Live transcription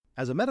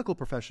As a medical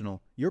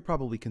professional, you're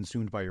probably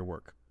consumed by your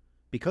work.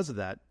 Because of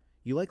that,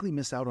 you likely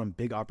miss out on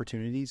big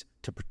opportunities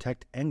to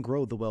protect and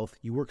grow the wealth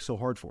you work so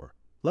hard for.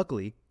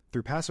 Luckily,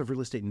 through passive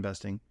real estate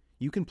investing,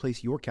 you can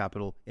place your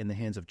capital in the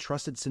hands of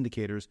trusted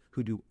syndicators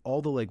who do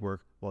all the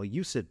legwork while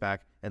you sit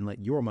back and let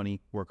your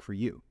money work for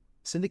you.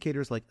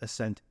 Syndicators like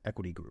Ascent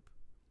Equity Group.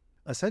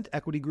 Ascent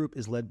Equity Group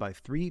is led by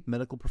 3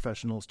 medical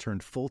professionals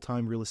turned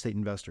full-time real estate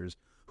investors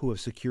who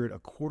have secured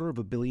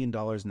 $250 million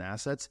in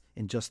assets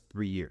in just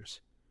 3 years.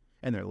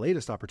 And their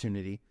latest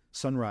opportunity,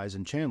 Sunrise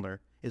in Chandler,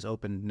 is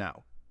open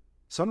now.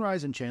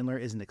 Sunrise in Chandler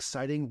is an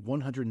exciting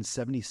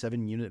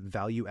 177-unit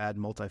value-add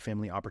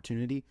multifamily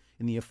opportunity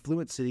in the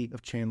affluent city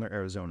of Chandler,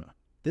 Arizona.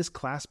 This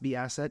Class B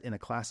asset in a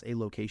Class A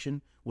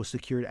location was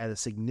secured at a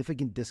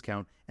significant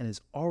discount and is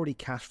already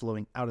cash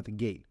flowing out of the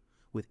gate,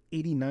 with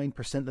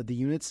 89% of the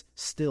units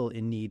still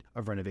in need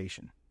of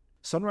renovation.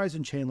 Sunrise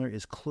in Chandler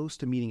is close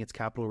to meeting its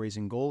capital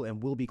raising goal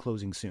and will be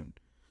closing soon.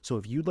 So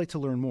if you'd like to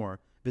learn more,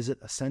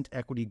 visit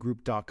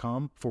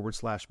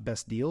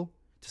ascentequitygroup.com/best deal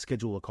to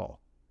schedule a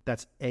call.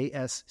 That's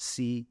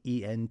ASCENT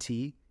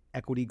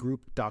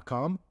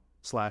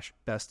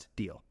equitygroup.com/best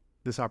deal.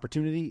 This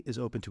opportunity is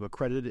open to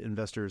accredited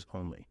investors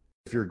only.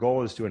 If your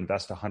goal is to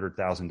invest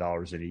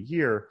 $100,000 in a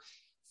year,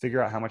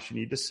 figure out how much you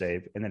need to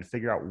save and then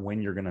figure out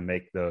when you're going to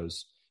make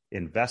those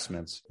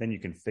investments. Then you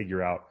can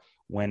figure out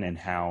when and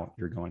how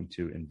you're going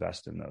to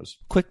invest in those.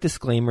 Quick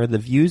disclaimer, the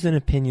views and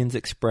opinions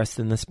expressed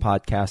in this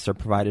podcast are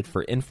provided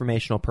for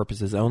informational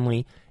purposes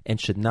only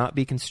and should not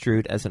be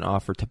construed as an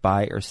offer to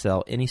buy or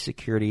sell any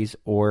securities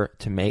or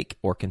to make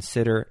or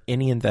consider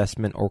any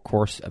investment or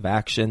course of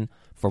action.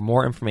 For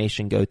more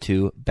information, go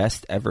to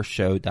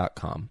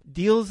bestevershow.com.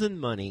 Deals in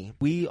money.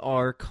 We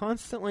are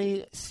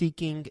constantly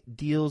seeking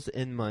deals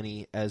in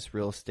money as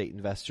real estate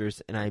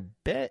investors, and I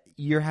bet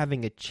you're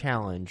having a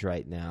challenge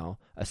right now,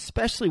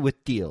 especially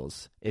with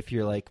deals, if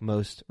you're like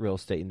most real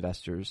estate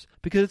investors,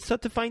 because it's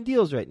tough to find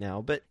deals right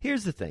now. But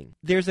here's the thing.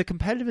 There's a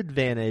competitive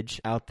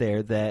advantage out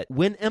there that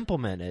when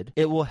implemented,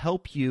 it will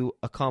help you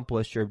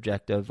accomplish your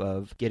objective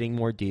of getting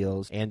more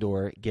deals and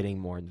or getting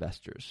more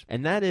investors.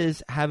 And that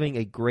is having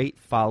a great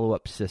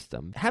follow-up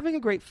system. Having a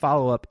great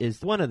follow-up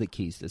is one of the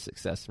keys to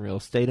success in real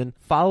estate, and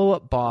Follow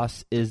Up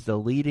Boss is the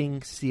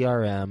leading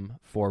CRM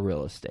for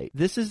real estate.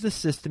 This is the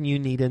system you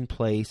need in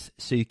place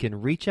so you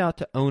can reach out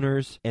to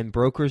owners and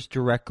brokers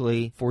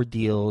directly for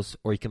deals,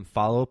 or you can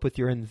follow up with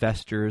your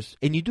investors,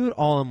 and you do it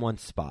all in one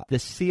spot. The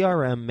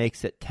CRM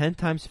makes it 10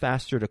 times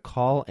faster to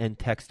call and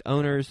text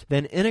owners,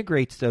 then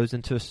integrates those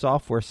into a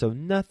software so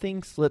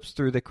nothing slips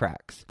through the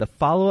cracks. The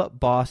Follow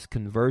Up Boss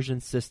conversion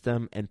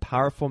system and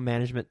powerful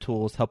management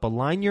tools help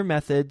align your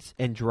methods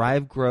and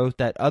drive growth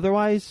that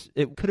otherwise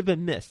it could have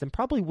been missed and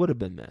probably would have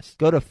been missed.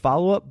 Go to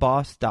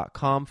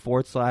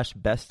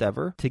followupboss.com/best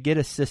ever to get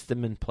a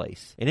system in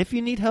place. And if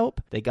you need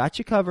help, they got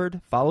you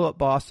covered. Follow Up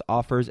Boss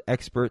offers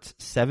experts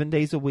 7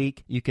 days a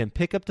week. You can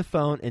pick up the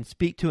phone and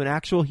speak to an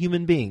actual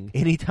human being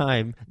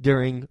anytime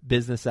during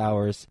business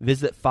hours.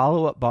 Visit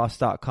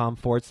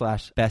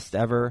followupboss.com/best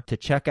ever to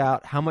check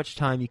out how much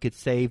time you could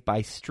save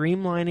by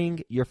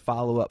streamlining your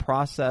follow-up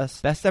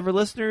process. Best Ever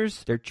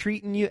listeners, they're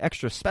treating you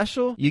extra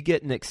special. You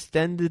get an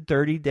extended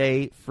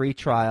 30-day free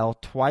trial,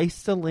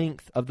 twice the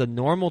length of the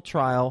normal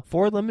trial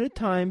for a limited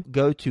time.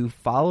 Go to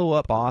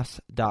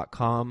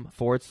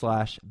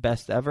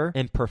followupboss.com/best ever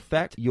and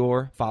perfect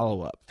your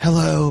follow-up.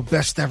 Hello,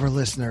 Best Ever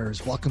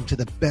listeners. Welcome to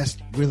the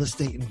best real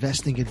estate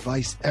investing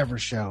advice ever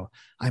show.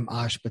 I'm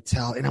Ash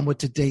Patel, and I'm with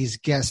today's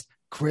guest,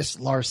 Chris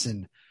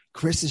Larson.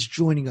 Chris is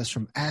joining us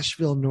from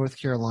Asheville, North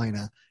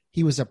Carolina.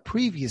 He was a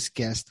previous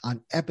guest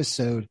on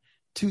episode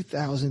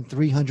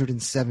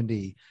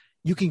 2370.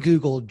 You can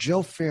Google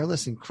Joe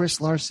Fairless and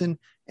Chris Larson,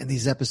 and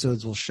these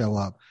episodes will show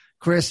up.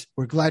 Chris,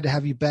 we're glad to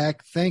have you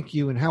back. Thank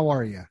you, and how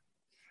are you?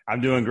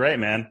 I'm doing great,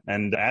 man.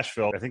 And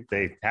Asheville, I think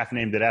they half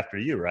named it after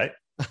you, right?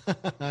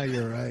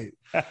 You're right.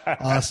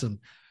 Awesome.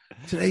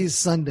 Today is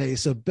Sunday,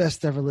 so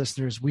Best Ever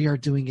listeners, we are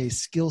doing a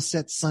Skill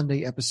Set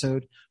Sunday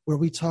episode where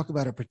we talk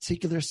about a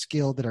particular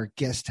skill that our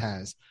guest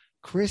has.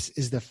 Chris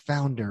is the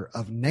founder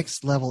of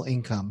Next Level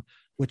Income,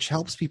 which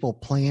helps people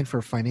plan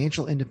for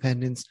financial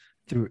independence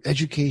through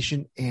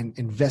education and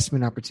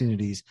investment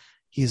opportunities.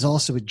 He is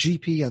also a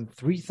GP on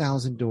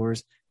 3,000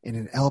 doors and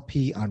an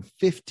LP on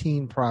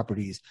 15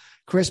 properties.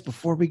 Chris,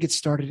 before we get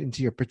started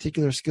into your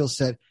particular skill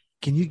set,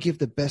 can you give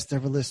the Best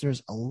Ever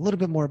listeners a little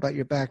bit more about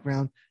your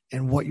background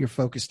and what you're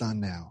focused on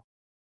now?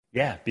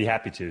 Yeah, be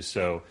happy to.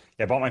 So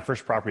I bought my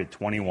first property at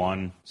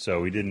 21.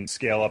 So we didn't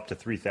scale up to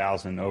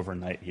 3,000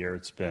 overnight here.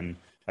 It's been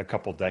a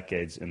couple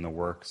decades in the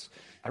works.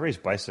 I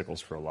raced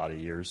bicycles for a lot of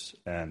years,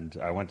 and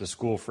I went to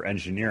school for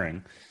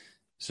engineering.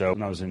 So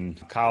when I was in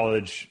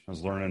college, I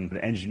was learning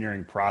the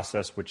engineering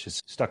process, which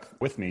has stuck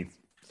with me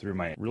through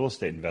my real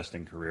estate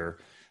investing career.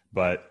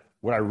 But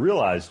what I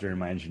realized during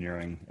my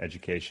engineering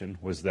education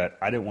was that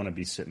I didn't want to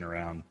be sitting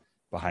around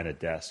behind a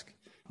desk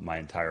my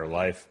entire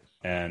life.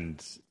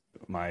 And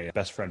my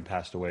best friend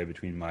passed away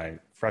between my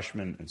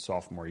freshman and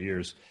sophomore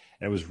years.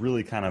 And it was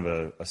really kind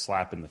of a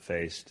slap in the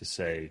face to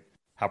say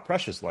how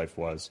precious life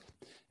was.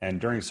 And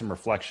during some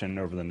reflection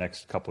over the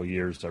next couple of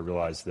years, I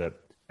realized that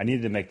I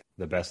needed to make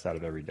the best out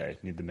of every day. I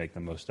needed to make the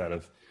most out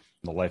of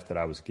the life that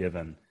I was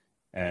given.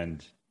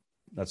 And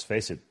let's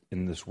face it,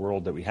 in this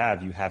world that we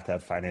have, you have to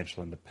have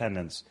financial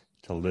independence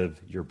to live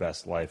your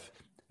best life.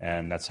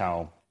 And that's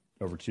how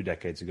over 2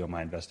 decades ago,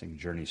 my investing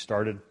journey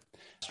started.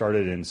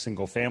 Started in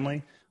single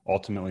family,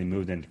 ultimately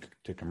moved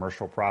into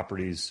commercial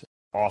properties,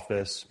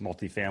 office,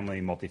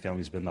 multifamily. Multifamily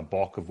has been the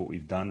bulk of what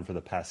we've done for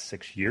the past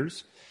 6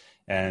 years.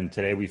 And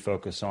today we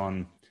focus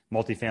on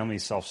multifamily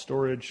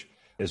self-storage,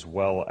 as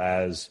well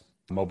as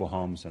mobile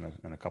homes and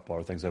a couple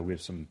other things. That we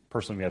have some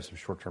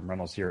short-term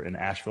rentals here in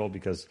Asheville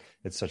because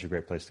it's such a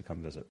great place to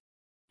come visit.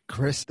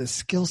 Chris, the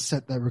skill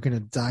set that we're going to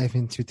dive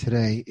into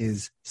today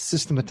is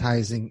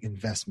systematizing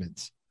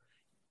investments.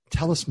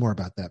 Tell us more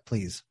about that,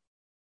 please.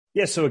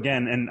 Yeah. So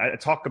again, and I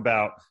talk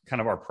about kind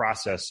of our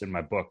process in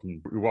my book.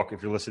 And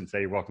if you're listening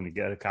today, you're welcome to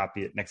get a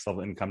copy at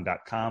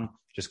nextlevelincome.com.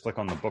 Just click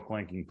on the book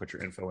link. You can put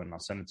your info in and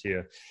I'll send it to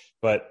you.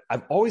 But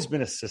I've always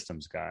been a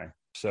systems guy.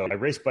 So I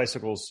raced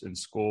bicycles in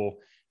school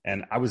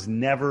and I was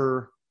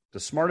never the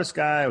smartest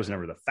guy. I was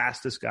never the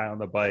fastest guy on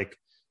the bike.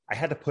 I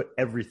had to put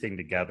everything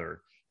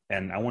together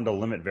and I wanted to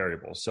limit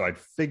variables. So I'd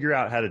figure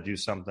out how to do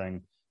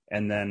something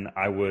and then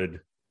I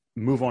would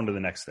move on to the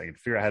next thing and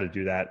figure out how to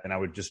do that. And I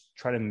would just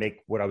try to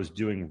make what I was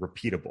doing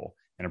repeatable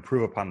and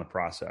improve upon the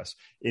process.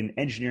 In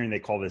engineering, they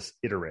call this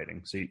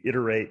iterating. So you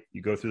iterate,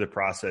 you go through the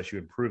process, you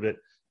improve it,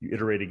 you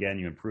iterate again,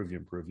 you improve, you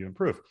improve, you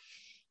improve.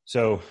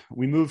 So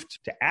we moved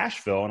to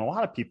Asheville and a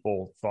lot of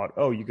people thought,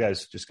 oh, you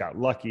guys just got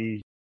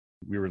lucky.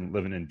 We were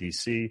living in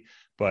DC,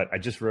 but I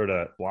just wrote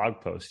a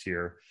blog post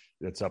here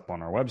that's up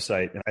on our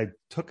website. And I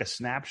took a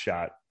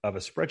snapshot of a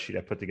spreadsheet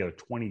I put together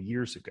 20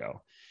 years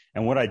ago.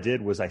 And what I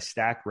did was I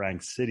stack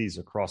ranked cities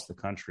across the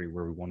country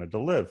where we wanted to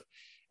live.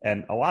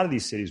 And a lot of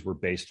these cities were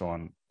based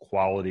on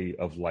quality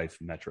of life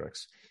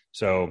metrics.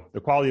 So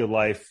the quality of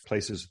life,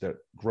 places that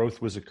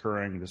growth was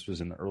occurring, this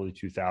was in the early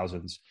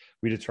 2000s,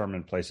 we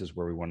determined places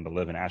where we wanted to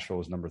live. And Asheville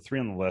was number 3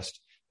 on the list.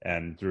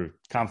 And through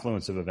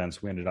confluence of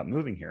events, we ended up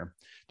moving here.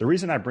 The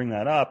reason I bring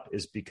that up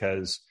is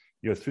because,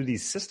 through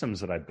these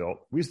systems that I built,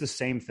 we use the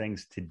same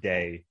things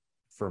today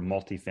for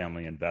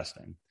multifamily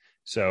investing.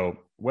 So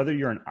whether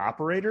you're an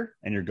operator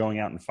and you're going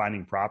out and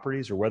finding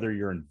properties, or whether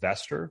you're an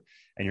investor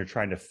and you're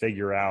trying to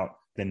figure out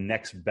the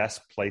next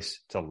best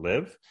place to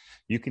live,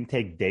 you can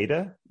take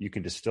data, you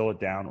can distill it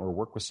down or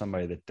work with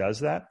somebody that does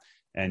that.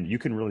 And you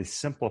can really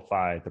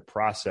simplify the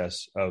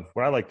process of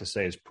what I like to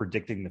say is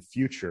predicting the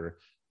future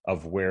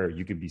of where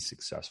you can be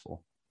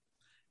successful.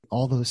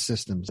 All those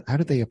systems, how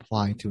do they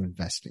apply to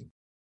investing?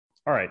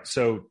 All right.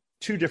 So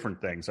 2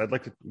 different things.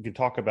 We can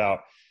talk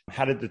about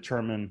how to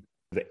determine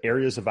the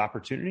areas of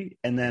opportunity.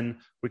 And then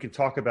we can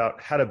talk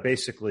about how to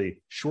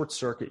basically short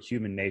circuit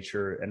human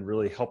nature and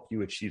really help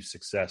you achieve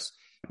success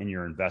in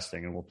your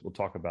investing. And we'll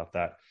talk about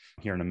that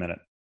here in a minute.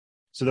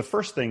 So the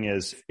first thing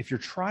is, if you're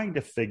trying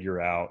to figure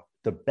out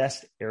the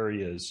best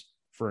areas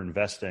for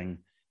investing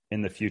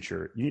in the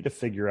future, you need to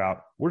figure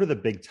out what are the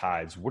big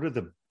tides, what are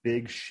the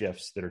big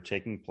shifts that are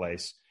taking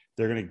place.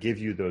 They're going to give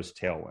you those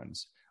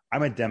tailwinds.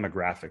 I'm a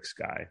demographics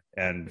guy.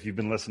 And if you've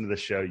been listening to the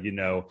show, you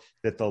know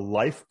that the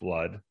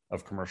lifeblood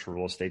of commercial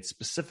real estate,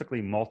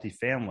 specifically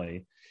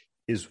multifamily,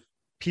 is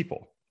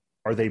people.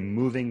 Are they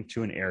moving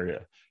to an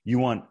area? You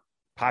want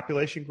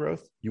population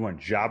growth, you want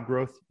job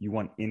growth, you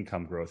want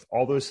income growth.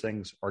 All those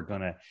things are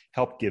going to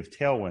help give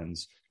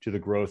tailwinds to the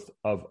growth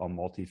of a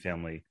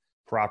multifamily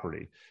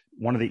property.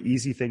 One of the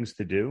easy things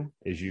to do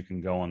is you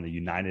can go on the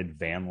United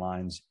Van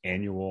Lines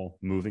annual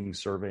moving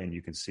survey and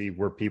you can see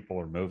where people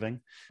are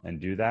moving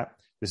and do that.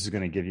 This is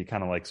going to give you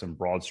kind of like some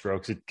broad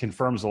strokes. It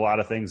confirms a lot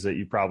of things that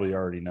you probably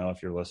already know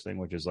if you're listening,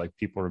 which is like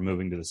people are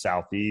moving to the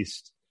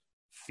Southeast,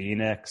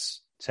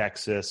 Phoenix,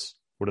 Texas.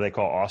 What do they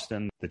call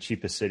Austin? The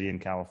cheapest city in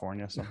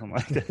California, something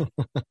like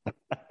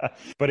that.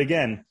 But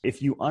again,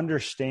 if you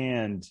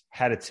understand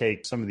how to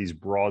take some of these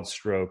broad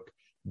stroke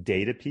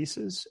data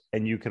pieces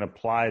and you can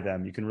apply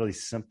them, you can really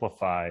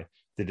simplify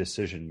the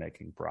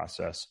decision-making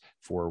process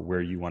for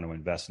where you want to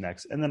invest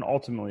next. And then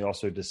ultimately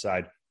also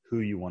decide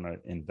who you want to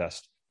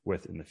invest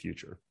with in the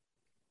future.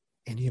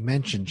 And you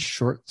mentioned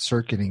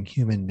short-circuiting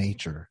human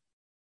nature.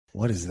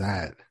 What is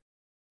that?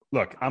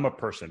 Look, I'm a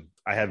person.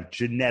 I have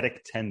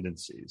genetic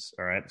tendencies.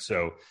 All right.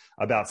 So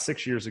about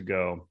 6 years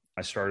ago,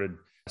 I started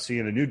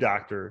seeing a new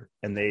doctor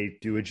and they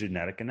do a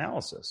genetic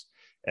analysis.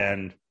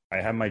 And I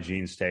have my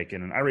genes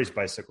taken and I raced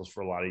bicycles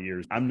for a lot of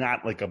years. I'm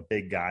not like a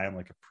big guy. I'm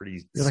like a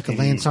pretty You're like a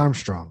Lance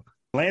Armstrong.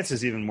 Lance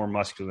is even more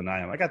muscular than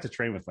I am. I got to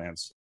train with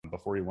Lance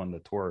before he won the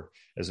Tour,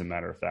 as a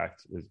matter of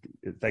fact.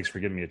 Thanks for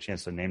giving me a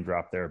chance to name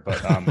drop there.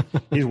 But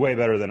he's way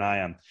better than I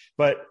am.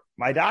 But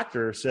my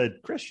doctor said,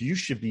 Chris, you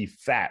should be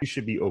fat. You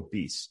should be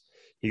obese.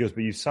 He goes,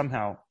 but you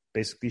somehow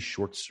basically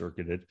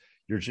short-circuited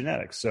your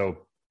genetics.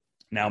 So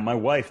now my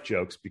wife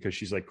jokes because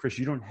she's like, Chris,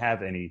 you don't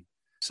have any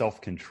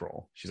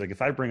self-control. She's like,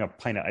 if I bring a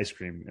pint of ice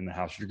cream in the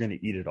house, you're going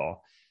to eat it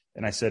all.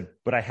 And I said,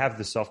 but I have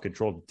the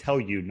self-control to tell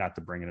you not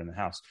to bring it in the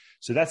house.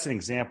 So that's an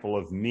example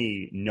of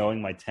me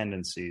knowing my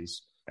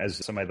tendencies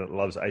as somebody that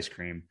loves ice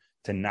cream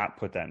to not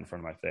put that in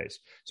front of my face.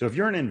 So if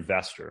you're an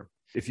investor,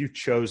 if you've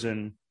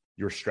chosen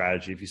your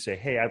strategy, if you say,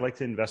 hey, I'd like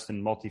to invest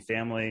in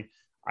multifamily,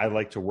 I'd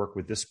like to work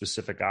with this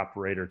specific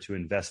operator to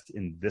invest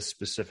in this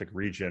specific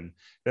region,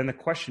 then the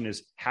question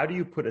is, how do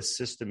you put a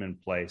system in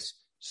place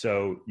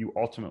so you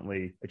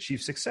ultimately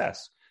achieve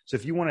success? So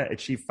if you want to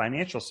achieve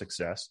financial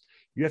success,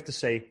 you have to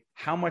say,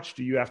 how much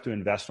do you have to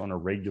invest on a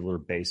regular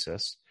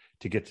basis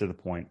to get to the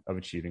point of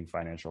achieving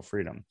financial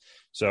freedom?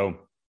 So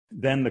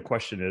then the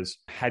question is,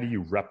 how do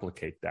you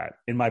replicate that?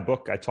 In my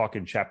book, I talk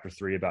in chapter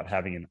 3 about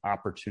having an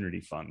opportunity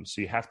fund.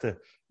 So you have to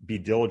be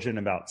diligent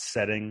about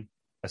setting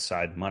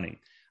aside money.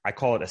 I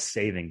call it a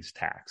savings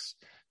tax.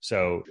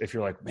 So if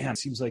you're like, man, it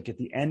seems like at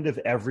the end of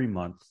every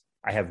month,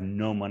 I have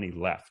no money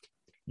left,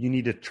 you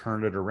need to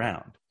turn it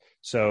around.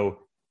 So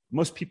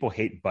most people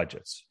hate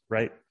budgets,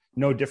 right?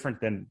 No different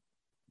than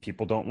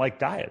people don't like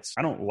diets.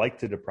 I don't like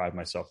to deprive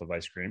myself of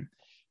ice cream,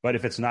 but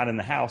if it's not in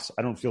the house,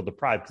 I don't feel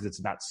deprived because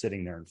it's not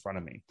sitting there in front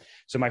of me.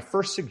 So my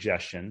first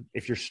suggestion,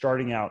 if you're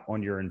starting out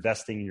on your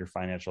investing in your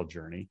financial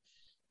journey,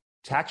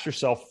 tax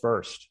yourself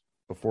first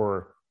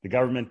before the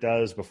government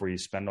does, before you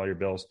spend all your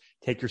bills.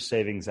 Take your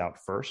savings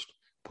out first.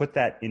 Put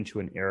that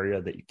into an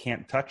area that you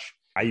can't touch.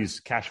 I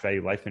use cash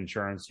value life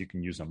insurance. You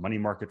can use a money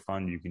market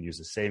fund. You can use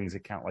a savings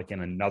account like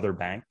in another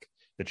bank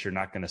that you're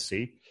not going to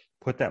see.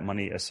 Put that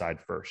money aside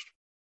first.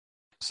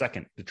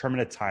 Second, determine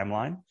a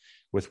timeline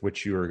with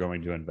which you are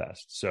going to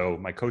invest. So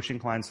my coaching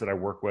clients that I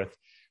work with,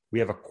 we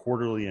have a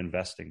quarterly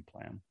investing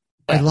plan.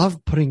 I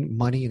love putting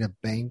money in a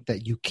bank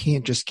that you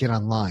can't just get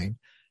online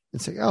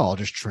and say, oh, I'll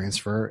just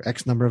transfer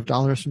X number of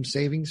dollars from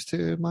savings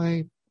to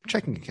my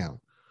checking account.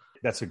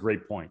 That's a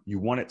great point. You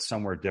want it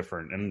somewhere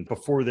different. And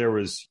before there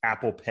was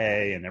Apple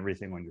Pay and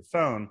everything on your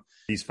phone,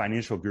 these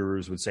financial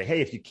gurus would say,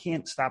 hey, if you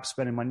can't stop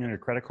spending money on your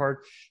credit card,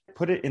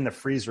 put it in the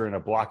freezer in a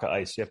block of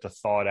ice. You have to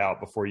thaw it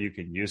out before you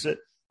can use it.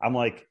 I'm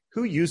like,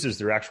 who uses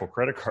their actual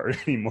credit card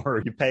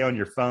anymore? You pay on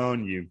your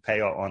phone, you pay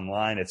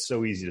online. It's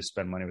so easy to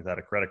spend money without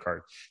a credit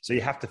card. So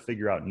you have to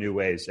figure out new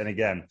ways. And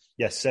again,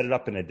 yes, set it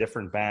up in a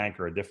different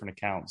bank or a different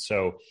account.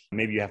 So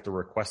maybe you have to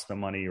request the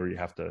money or you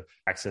have to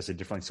access it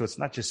differently. So it's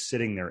not just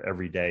sitting there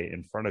every day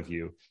in front of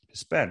you to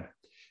spend.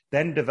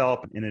 Then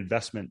develop an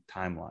investment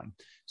timeline.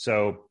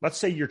 So let's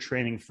say you're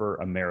training for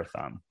a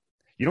marathon.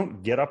 You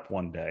don't get up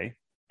one day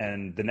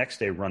and the next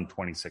day run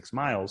 26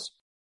 miles.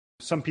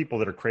 Some people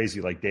that are crazy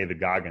like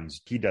David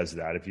Goggins, he does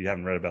that. If you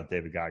haven't read about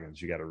David Goggins,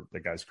 the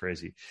guy's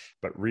crazy,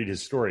 but read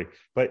his story.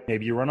 But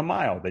maybe you run a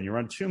mile, then you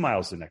run 2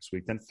 miles the next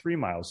week, then 3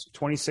 miles.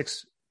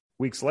 26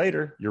 weeks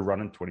later, you're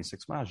running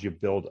 26 miles. You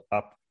build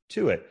up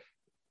to it,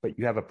 but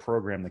you have a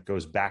program that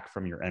goes back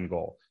from your end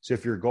goal. So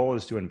if your goal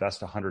is to invest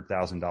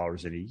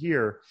 $100,000 in a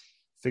year,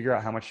 figure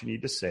out how much you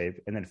need to save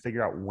and then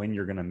figure out when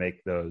you're going to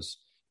make those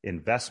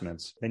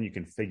investments. Then you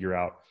can figure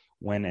out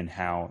when and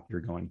how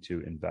you're going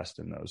to invest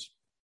in those.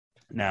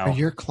 Now, are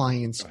your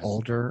clients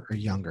older or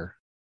younger?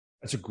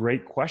 That's a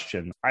great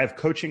question. I have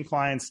coaching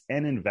clients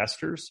and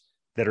investors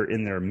that are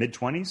in their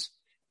mid-20s.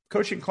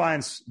 Coaching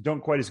clients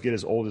don't quite as get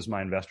as old as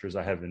my investors.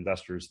 I have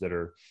investors that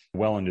are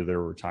well into their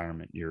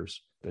retirement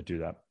years that do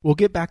that. We'll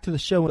get back to the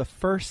show, but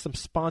first, some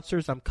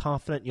sponsors I'm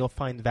confident you'll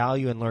find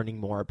value in learning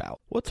more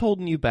about. What's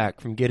holding you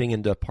back from getting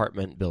into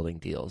apartment building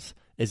deals?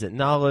 Is it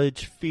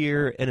knowledge,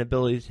 fear,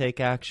 inability to take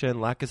action,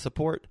 lack of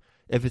support?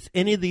 If it's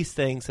any of these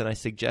things, then I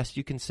suggest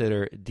you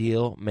consider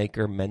Deal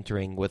Maker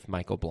Mentoring with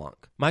Michael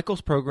Blank.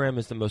 Michael's program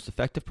is the most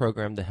effective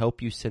program to help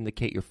you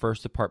syndicate your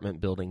first apartment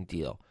building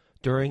deal.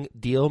 During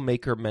Deal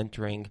Maker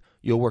Mentoring,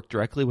 you'll work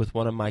directly with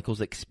one of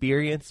Michael's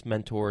experienced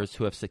mentors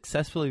who have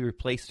successfully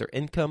replaced their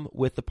income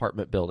with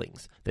apartment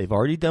buildings. They've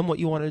already done what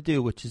you want to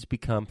do, which is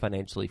become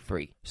financially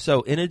free.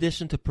 So in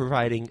addition to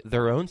providing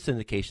their own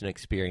syndication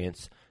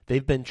experience,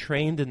 they've been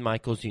trained in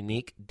Michael's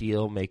unique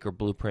Deal Maker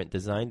Blueprint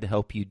designed to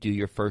help you do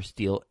your first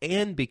deal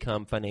and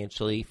become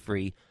financially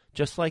free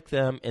just like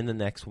them in the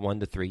next 1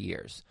 to 3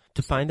 years.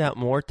 To find out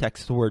more,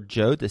 text the word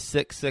Joe to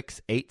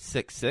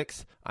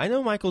 66866. I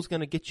know Michael's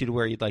going to get you to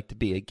where you'd like to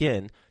be.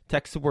 Again,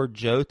 text the word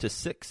Joe to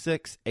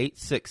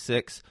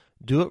 66866.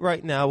 Do it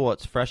right now while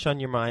it's fresh on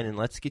your mind, and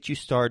let's get you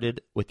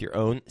started with your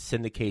own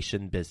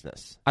syndication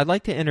business. I'd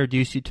like to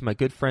introduce you to my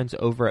good friends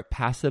over at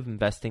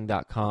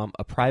PassiveInvesting.com,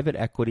 a private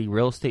equity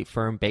real estate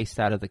firm based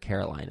out of the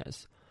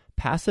Carolinas.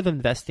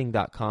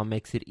 PassiveInvesting.com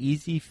makes it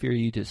easy for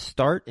you to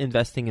start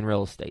investing in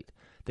real estate.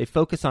 They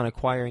focus on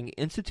acquiring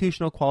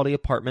institutional quality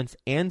apartments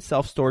and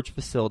self-storage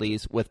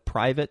facilities with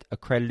private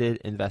accredited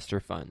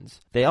investor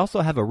funds. They also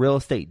have a real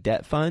estate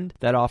debt fund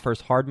that offers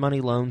hard money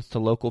loans to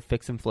local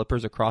fix and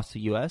flippers across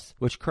the U.S.,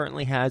 which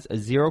currently has a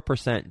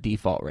 0%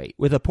 default rate.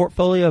 With a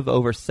portfolio of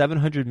over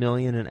 $700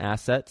 million in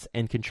assets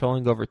and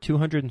controlling over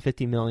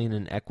 $250 million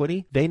in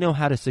equity, they know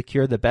how to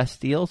secure the best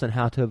deals and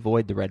how to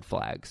avoid the red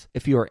flags.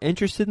 If you are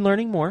interested in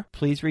learning more,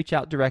 please reach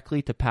out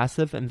directly to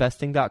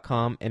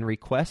PassiveInvesting.com and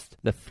request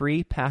the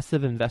free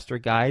Passive Investor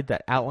Guide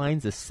that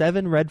outlines the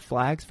 7 red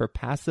flags for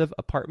passive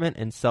apartment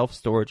and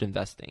self-storage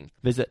investing.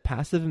 Visit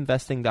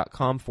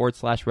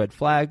PassiveInvesting.com/red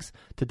flags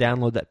to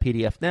download that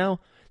PDF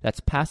now. That's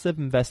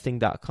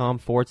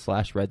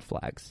passiveinvesting.com/red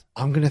flags.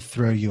 I'm going to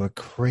throw you a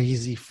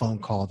crazy phone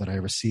call that I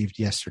received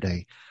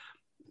yesterday.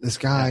 This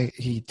guy,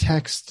 he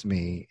texts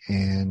me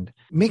and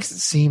makes it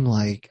seem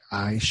like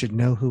I should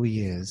know who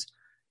he is.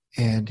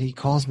 And he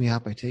calls me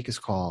up. I take his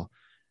call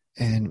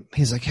and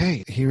he's like,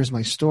 hey, here's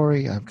my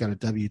story. I've got a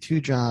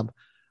W-2 job.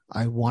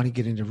 I want to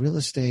get into real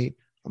estate.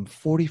 I'm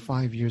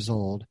 45 years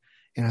old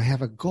and I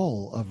have a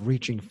goal of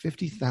reaching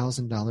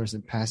 $50,000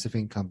 in passive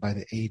income by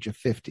the age of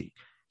 50.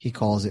 He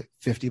calls it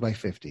 50 by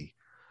 50.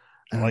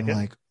 And I'm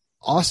like,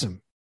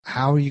 awesome.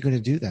 How are you going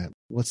to do that?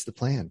 What's the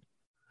plan?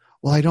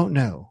 Well, I don't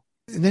know.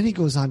 And then he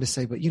goes on to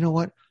say, but you know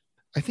what?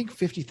 I think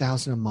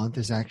 50,000 a month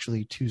is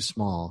actually too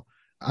small.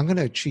 I'm going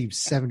to achieve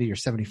 70 or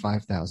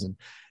 75,000.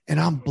 And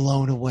I'm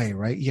blown away,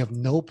 right? You have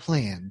no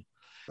plan.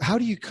 How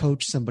do you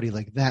coach somebody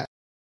like that?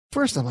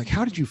 First, I'm like,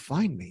 how did you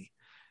find me?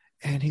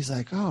 And he's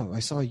like, oh, I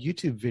saw a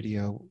YouTube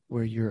video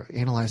where you're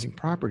analyzing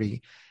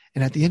property.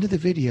 And at the end of the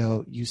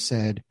video, you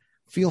said,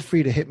 feel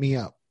free to hit me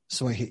up.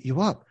 So I hit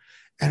you up.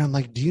 And I'm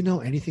like, do you know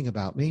anything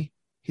about me?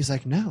 He's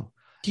like, no.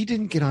 He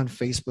didn't get on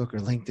Facebook or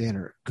LinkedIn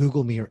or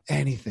Google me or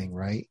anything,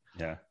 right?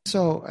 Yeah.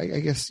 So I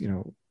guess,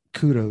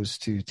 kudos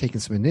to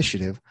taking some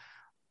initiative.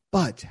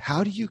 But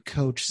how do you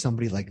coach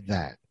somebody like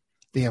that?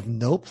 They have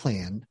no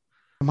plan.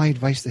 My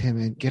advice to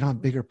him is get on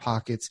Bigger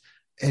Pockets,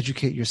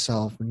 educate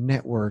yourself,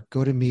 network,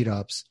 go to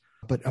meetups,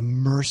 but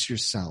immerse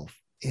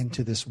yourself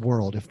into this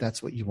world if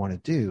that's what you want to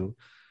do.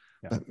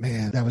 Yeah. But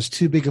man, that was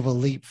too big of a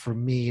leap for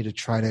me to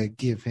try to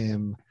give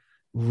him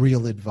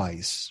real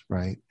advice,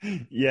 right?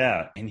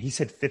 Yeah. And he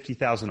said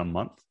 50,000 a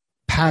month?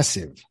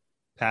 Passive.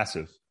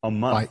 A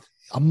month.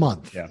 A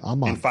month. Yeah. A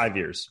month. In 5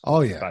 years.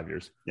 Oh, yeah. 5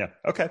 years. Yeah.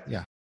 Okay.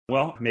 Yeah.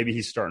 Well, maybe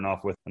he's starting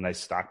off with a nice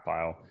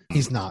stockpile.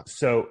 He's not.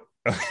 So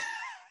I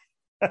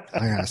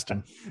asked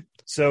him.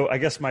 So I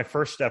guess my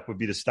first step would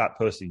be to stop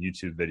posting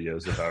YouTube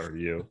videos if I were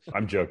you.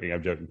 I'm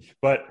joking.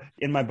 But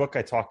in my book,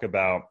 I talk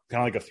about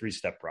kind of like a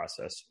 3-step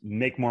process.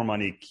 Make more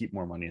money, keep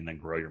more money, and then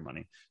grow your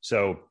money.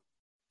 So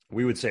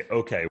we would say,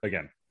 okay,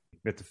 again,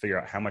 we have to figure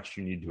out how much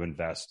you need to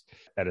invest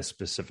at a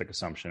specific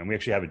assumption. And we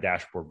actually have a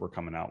dashboard we're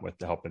coming out with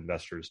to help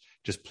investors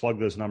just plug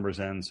those numbers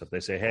in. So if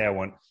they say, hey, I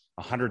want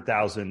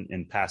 100,000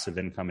 in passive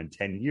income in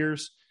 10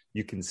 years,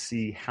 you can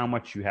see how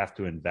much you have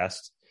to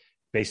invest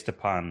based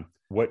upon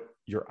what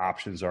your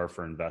options are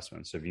for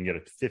investment. So if you can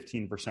get a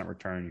 15%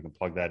 return, you can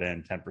plug that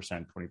in,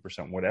 10%,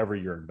 20%, whatever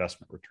your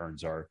investment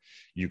returns are,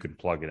 you can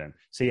plug it in.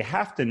 So you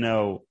have to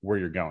know where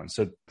you're going.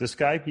 So this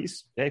guy,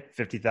 he's, hey,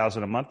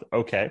 50,000 a month.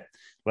 Okay.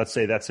 Let's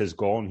say that's his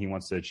goal and he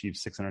wants to achieve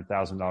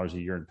 $600,000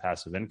 a year in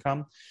passive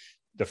income.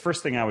 The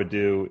first thing I would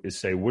do is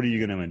say, what are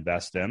you going to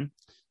invest in?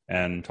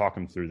 And talk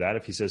him through that.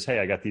 If he says, hey,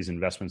 I got these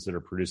investments that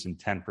are producing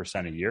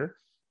 10% a year,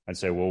 I'd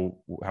say,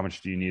 well, how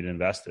much do you need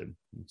invested?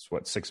 It's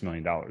what, $6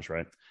 million,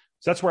 right?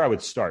 So that's where I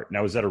would start.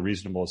 Now, is that a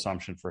reasonable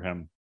assumption for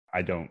him?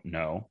 I don't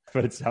know,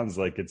 but it sounds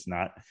like it's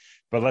not.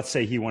 But let's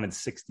say he wanted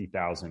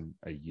 $60,000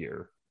 a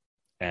year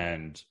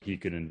and he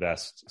could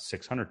invest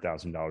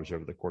 $600,000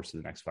 over the course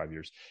of the next 5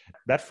 years.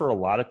 That for a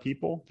lot of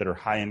people that are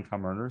high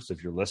income earners,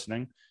 if you're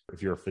listening,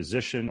 if you're a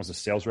physician, I was a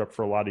sales rep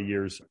for a lot of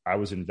years. I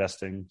was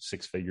investing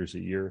 6 figures a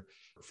year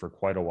for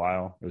quite a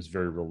while. It was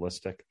very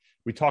realistic.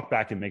 We talk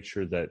back and make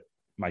sure that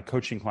my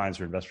coaching clients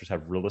or investors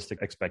have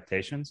realistic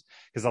expectations,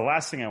 because the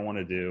last thing I want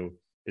to do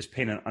is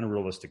paint an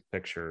unrealistic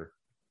picture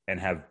and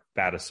have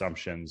bad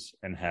assumptions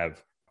and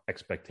have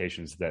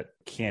expectations that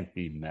can't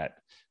be met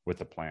with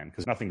a plan,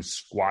 because nothing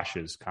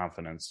squashes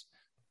confidence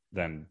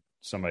than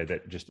somebody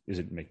that just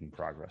isn't making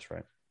progress,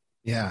 right?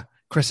 Yeah.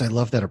 Chris, I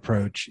love that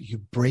approach. You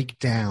break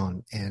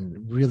down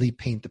and really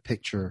paint the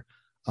picture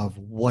of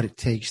what it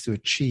takes to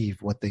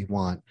achieve what they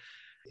want.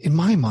 In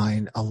my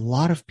mind, a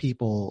lot of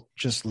people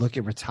just look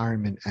at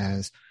retirement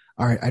as,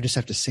 all right, I just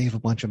have to save a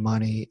bunch of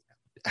money.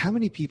 How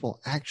many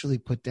people actually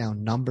put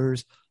down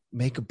numbers,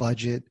 make a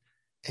budget,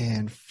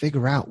 and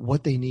figure out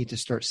what they need to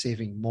start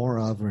saving more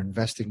of or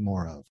investing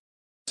more of?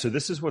 So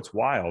this is what's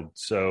wild.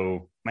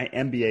 So my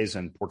MBA is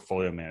in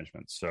portfolio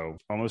management. So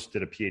almost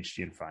did a PhD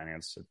in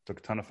finance, took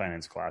a ton of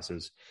finance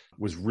classes,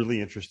 was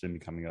really interested in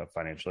becoming a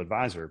financial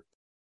advisor.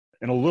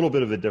 In a little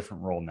bit of a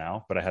different role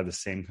now, but I have the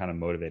same kind of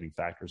motivating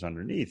factors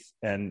underneath.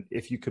 And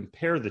if you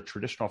compare the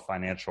traditional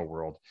financial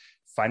world,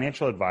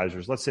 financial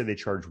advisors, let's say they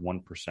charge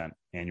 1%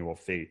 annual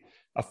fee.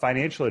 A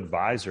financial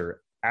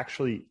advisor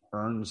actually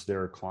earns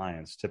their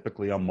clients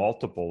typically a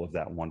multiple of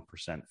that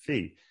 1%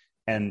 fee.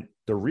 And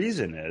the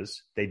reason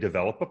is they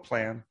develop a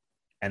plan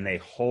and they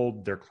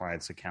hold their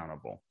clients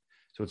accountable.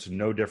 So it's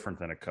no different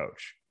than a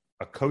coach.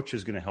 A coach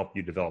is going to help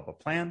you develop a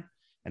plan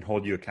and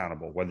hold you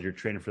accountable, whether you're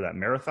training for that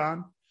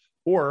marathon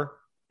or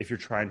if you're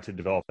trying to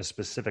develop a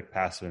specific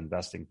passive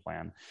investing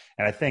plan.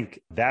 And I think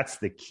that's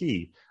the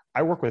key.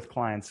 I work with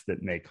clients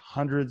that make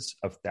hundreds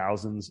of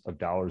thousands of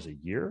dollars a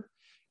year,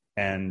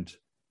 and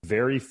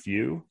very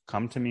few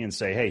come to me and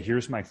say, hey,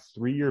 here's my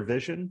 3-year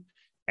vision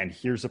and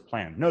here's a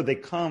plan. No, they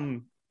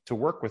come to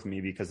work with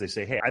me because they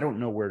say, hey, I don't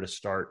know where to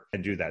start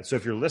and do that. So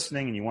if you're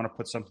listening and you want to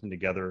put something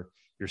together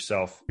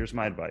yourself, here's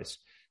my advice.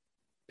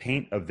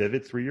 Paint a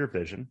vivid 3-year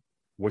vision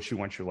what you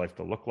want your life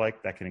to look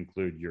like. That can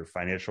include your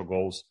financial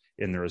goals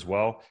in there as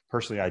well.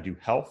 Personally, I do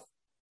health,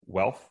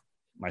 wealth,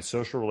 my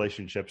social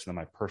relationships, and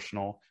then my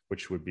personal,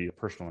 which would be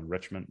personal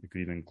enrichment. It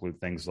could even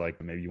include things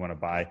like maybe you want to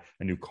buy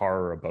a new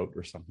car or a boat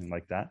or something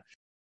like that.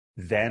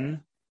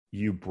 Then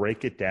you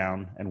break it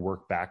down and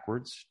work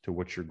backwards to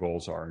what your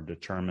goals are and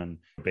determine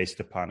based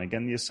upon,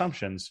 again, the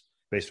assumptions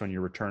based on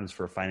your returns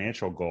for a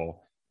financial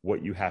goal,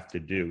 what you have to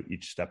do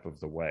each step of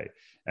the way.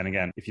 And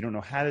again, if you don't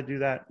know how to do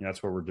that,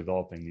 that's where we're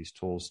developing these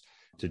tools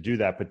to do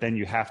that. But then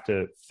you have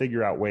to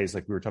figure out ways,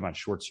 like we were talking about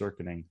short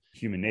circuiting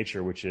human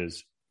nature, which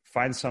is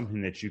find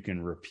something that you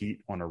can repeat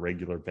on a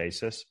regular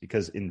basis,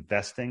 because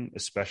investing,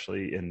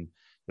 especially in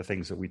the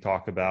things that we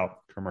talk about,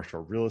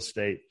 commercial real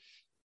estate,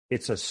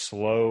 it's a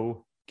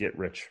slow get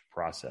rich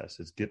process.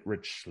 It's get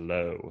rich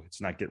slow.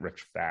 It's not get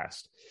rich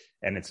fast.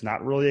 And it's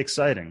not really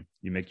exciting.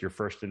 You make your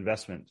first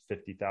investment,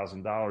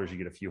 $50,000, you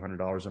get a few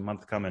 $100s a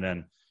month coming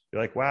in.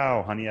 You're like,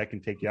 wow, honey, I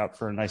can take you out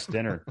for a nice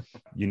dinner.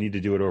 You need to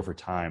do it over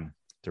time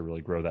to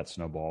really grow that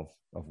snowball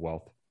of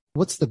wealth.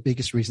 What's the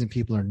biggest reason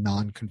people are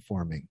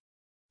non-conforming?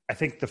 I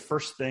think the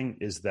first thing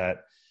is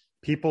that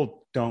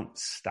people don't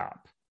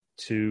stop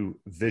to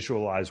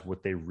visualize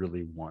what they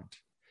really want.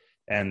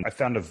 And I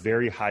found a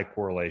very high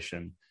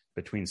correlation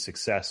between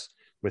success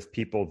with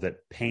people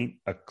that paint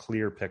a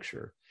clear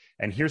picture.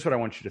 And here's what I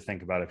want you to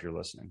think about if you're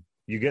listening.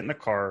 You get in the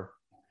car,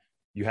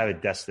 you have a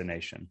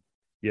destination.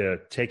 You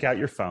take out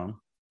your phone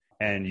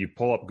and you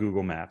pull up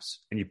Google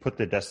Maps and you put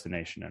the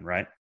destination in,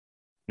 right?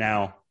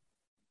 Now,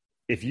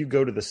 if you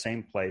go to the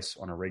same place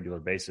on a regular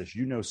basis,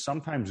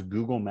 sometimes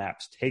Google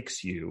Maps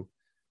takes you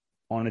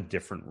on a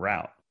different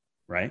route,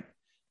 right?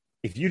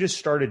 If you just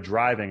started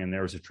driving and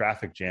there was a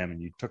traffic jam and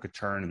you took a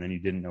turn and then you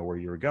didn't know where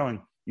you were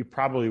going, you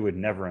probably would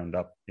never end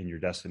up in your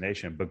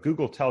destination. But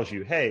Google tells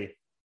you, hey,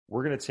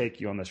 we're going to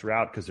take you on this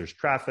route because there's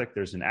traffic,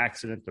 there's an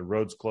accident, the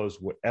road's closed,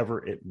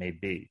 whatever it may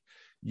be.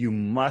 You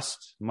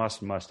must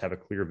have a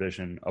clear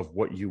vision of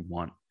what you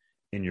want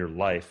in your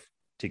life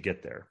to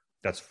get there.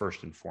 That's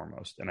first and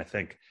foremost. And I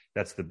think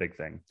that's the big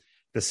thing.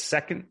 The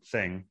second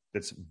thing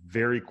that's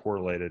very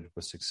correlated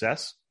with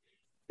success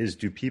is,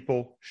 do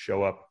people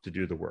show up to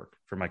do the work?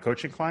 For my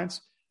coaching clients,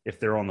 if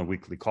they're on the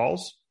weekly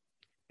calls,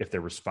 if they're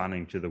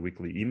responding to the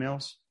weekly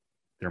emails,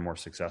 they're more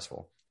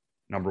successful.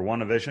 Number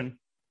one, a vision.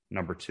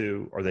 Number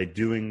two, are they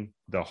doing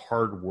the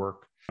hard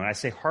work? When I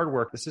say hard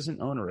work, this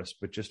isn't onerous,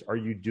 but just, are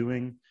you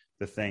doing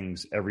the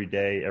things every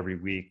day, every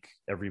week,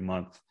 every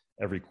month,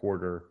 every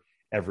quarter,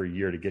 every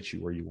year to get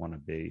you where you want to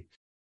be?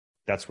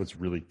 That's what's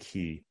really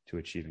key to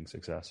achieving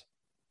success.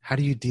 How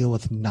do you deal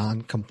with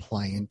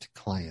non-compliant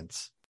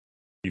clients?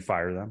 You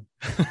fire them.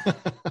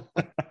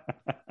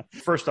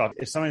 First off,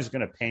 if somebody's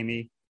going to pay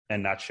me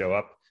and not show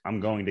up, I'm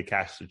going to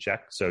cash the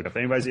check. So if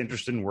anybody's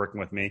interested in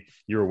working with me,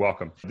 you're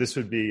welcome. This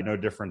would be no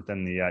different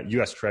than the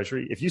U.S.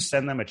 Treasury. If you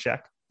send them a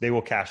check, they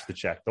will cash the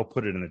check. They'll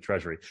put it in the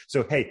Treasury.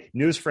 So, hey,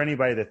 news for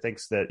anybody that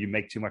thinks that you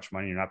make too much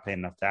money, you're not paying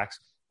enough tax,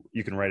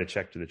 you can write a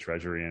check to the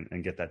Treasury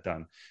and get that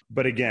done.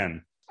 But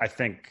again, I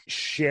think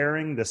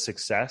sharing the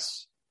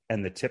success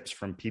and the tips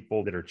from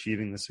people that are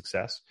achieving the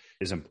success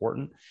is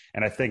important.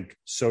 And I think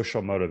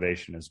social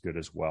motivation is good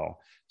as well.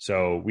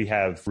 So we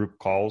have group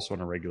calls on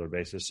a regular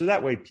basis. So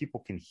that way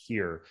people can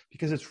hear,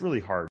 because it's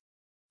really hard.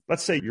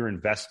 Let's say you're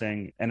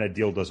investing and a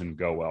deal doesn't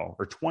go well,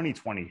 or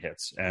 2020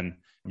 hits and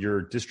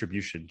your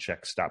distribution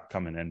checks stop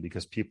coming in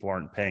because people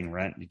aren't paying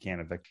rent. You can't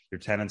evict your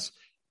tenants.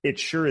 It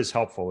sure is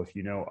helpful if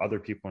you know other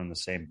people are in the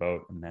same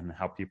boat and then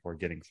how people are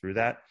getting through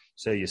that.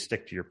 So you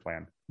stick to your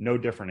plan. No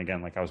different,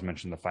 again, like I was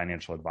mentioning, the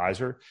financial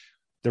advisor.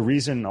 The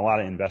reason a lot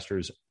of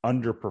investors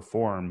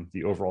underperform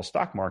the overall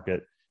stock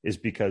market is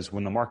because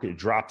when the market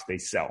drops, they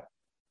sell.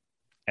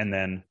 And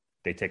then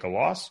they take a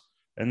loss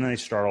and then they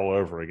start all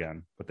over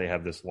again. But they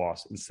have this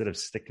loss instead of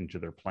sticking to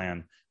their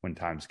plan when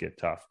times get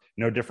tough.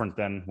 No different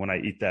than when I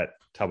eat that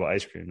tub of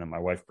ice cream that my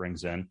wife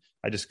brings in.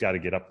 I just got to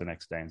get up the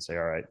next day and say,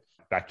 all right,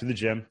 back to the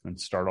gym and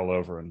start all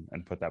over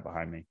and put that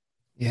behind me.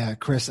 Yeah,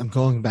 Chris, I'm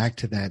going back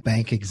to that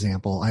bank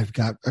example. I've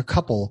got a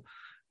couple,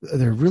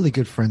 they're really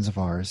good friends of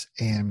ours,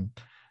 and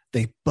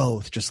they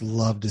both just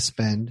love to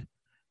spend.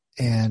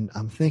 And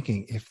I'm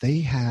thinking, if they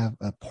have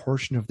a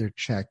portion of their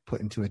check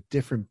put into a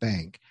different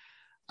bank,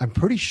 I'm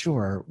pretty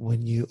sure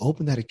when you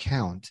open that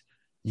account,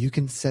 you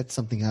can set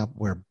something up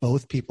where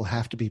both people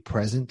have to be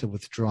present to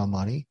withdraw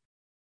money.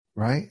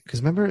 Right?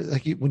 Because remember,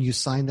 like when you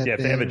sign that, if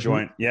they have a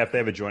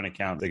joint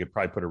account, they could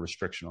probably put a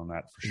restriction on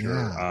that for sure.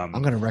 Yeah,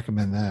 I'm going to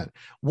recommend that.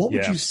 What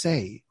would you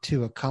say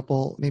to a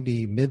couple,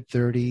 maybe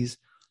mid-30s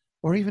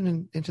or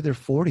even into their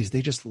 40s?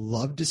 They just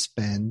love to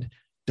spend,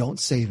 don't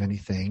save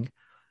anything,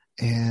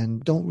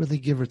 and don't really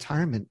give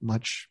retirement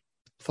much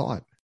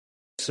thought.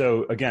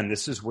 So again,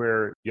 this is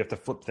where you have to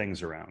flip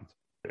things around.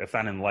 I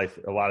found in life,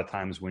 a lot of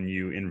times when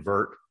you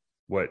invert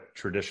what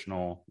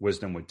traditional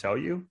wisdom would tell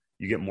you,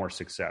 you get more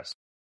success.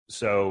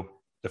 So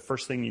the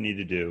first thing you need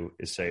to do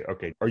is say,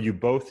 okay, are you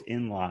both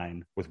in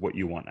line with what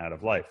you want out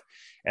of life?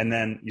 And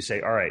then you say,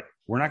 all right,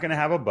 we're not going to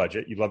have a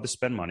budget. You love to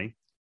spend money.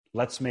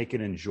 Let's make it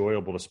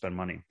enjoyable to spend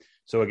money.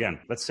 So again,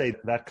 let's say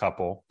that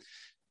couple,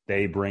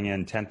 They bring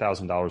in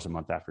 $10,000 a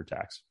month after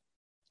tax,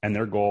 and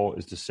their goal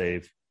is to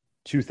save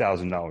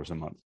 $2,000 a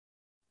month.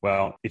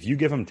 Well, if you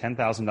give them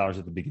 $10,000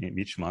 at the beginning of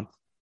each month,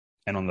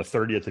 and on the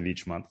 30th of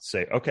each month,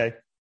 say, okay,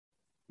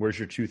 where's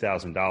your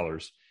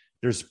 $2,000?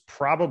 There's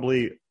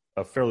probably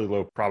a fairly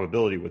low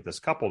probability with this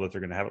couple that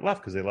they're going to have it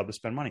left because they love to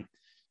spend money.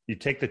 You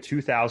take the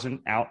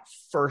 $2,000 out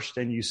first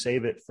and you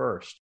save it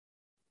first.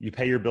 You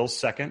pay your bills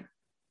second.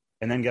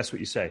 And then guess what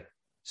you say?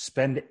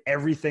 Spend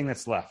everything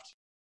that's left.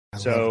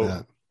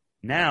 So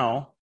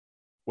now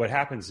what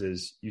happens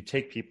is you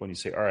take people and you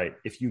say, all right,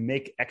 if you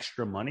make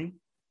extra money,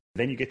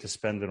 then you get to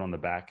spend it on the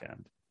back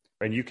end.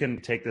 And you can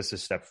take this a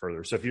step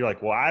further. So if you're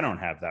like, well, I don't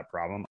have that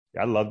problem.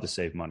 I love to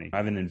save money. I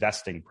have an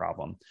investing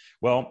problem.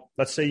 Well,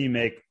 let's say you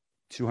make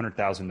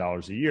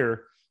 $200,000 a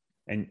year.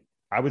 And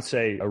I would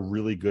say a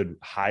really good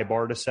high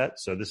bar to set.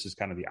 So this is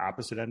kind of the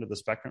opposite end of the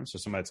spectrum. So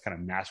somebody that's kind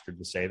of mastered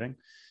the saving,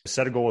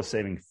 set a goal of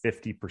saving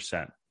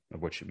 50%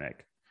 of what you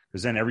make.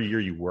 Because then every year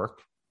you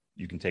work,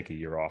 you can take a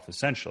year off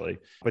essentially.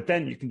 But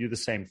then you can do the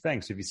same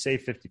thing. So if you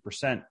save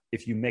 50%,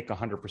 if you make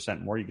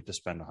 100% more, you get to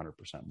spend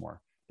 100%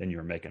 more than you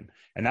were making.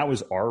 And that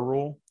was our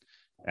rule.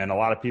 And a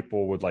lot of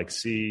people would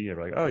see, you're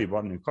like, oh, you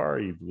bought a new car,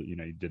 you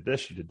did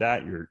this, you did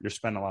that, you're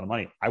spending a lot of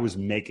money. I was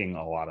making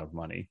a lot of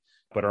money,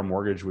 but our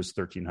mortgage was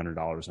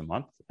 $1,300 a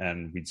month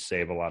and we'd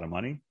save a lot of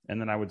money. And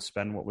then I would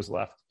spend what was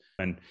left.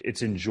 And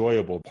it's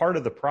enjoyable. Part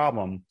of the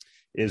problem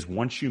is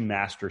once you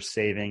master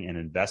saving and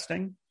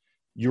investing,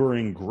 you're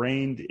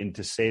ingrained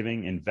into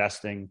saving,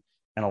 investing.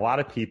 And a lot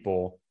of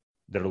people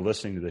that are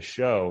listening to the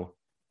show,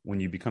 when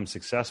you become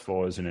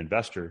successful as an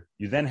investor,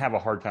 you then have a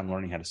hard time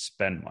learning how to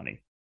spend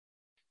money.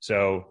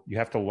 So you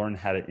have to learn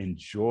how to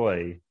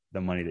enjoy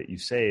the money that you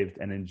saved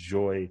and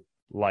enjoy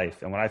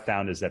life. And what I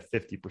found is that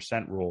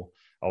 50% rule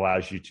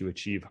allows you to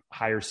achieve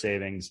higher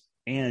savings,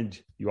 and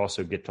you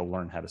also get to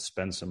learn how to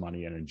spend some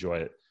money and enjoy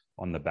it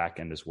on the back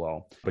end as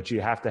well. But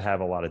you have to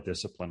have a lot of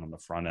discipline on the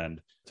front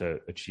end to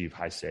achieve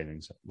high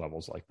savings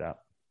levels like that.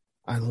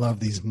 I love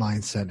these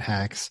mindset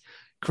hacks.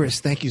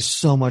 Chris, thank you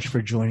so much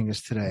for joining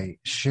us today,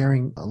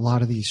 sharing a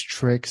lot of these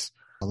tricks,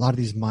 a lot of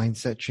these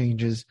mindset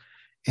changes,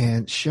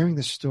 and sharing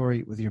the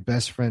story with your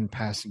best friend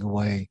passing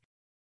away.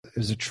 It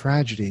was a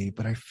tragedy,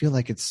 but I feel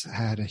like it's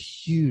had a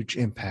huge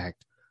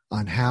impact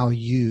on how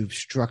you've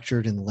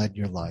structured and led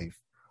your life.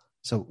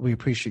 So we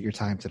appreciate your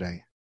time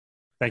today.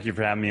 Thank you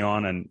for having me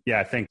on. And yeah,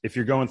 I think if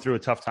you're going through a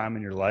tough time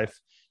in your life,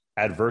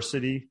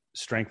 adversity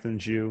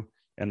strengthens you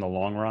in the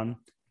long run.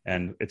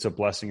 And it's a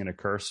blessing and a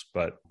curse,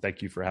 but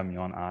thank you for having me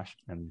on, Ash,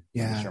 and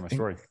share my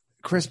story.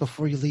 Chris,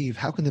 before you leave,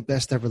 how can the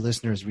best ever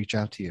listeners reach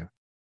out to you?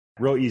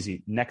 Real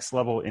easy.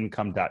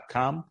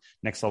 nextlevelincome.com.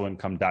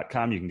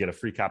 nextlevelincome.com. You can get a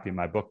free copy of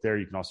my book there.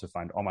 You can also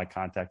find all my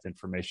contact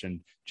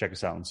information. Check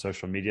us out on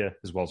social media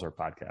as well as our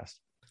podcast.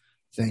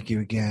 Thank you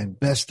again.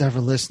 Best ever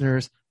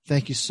listeners,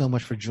 thank you so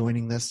much for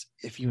joining us.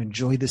 If you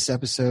enjoyed this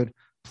episode,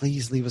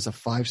 please leave us a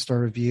 5-star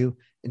review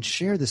and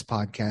share this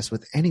podcast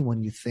with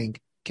anyone you think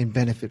can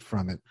benefit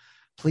from it.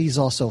 Please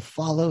also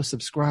follow,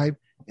 subscribe,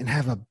 and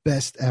have a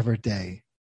best ever day.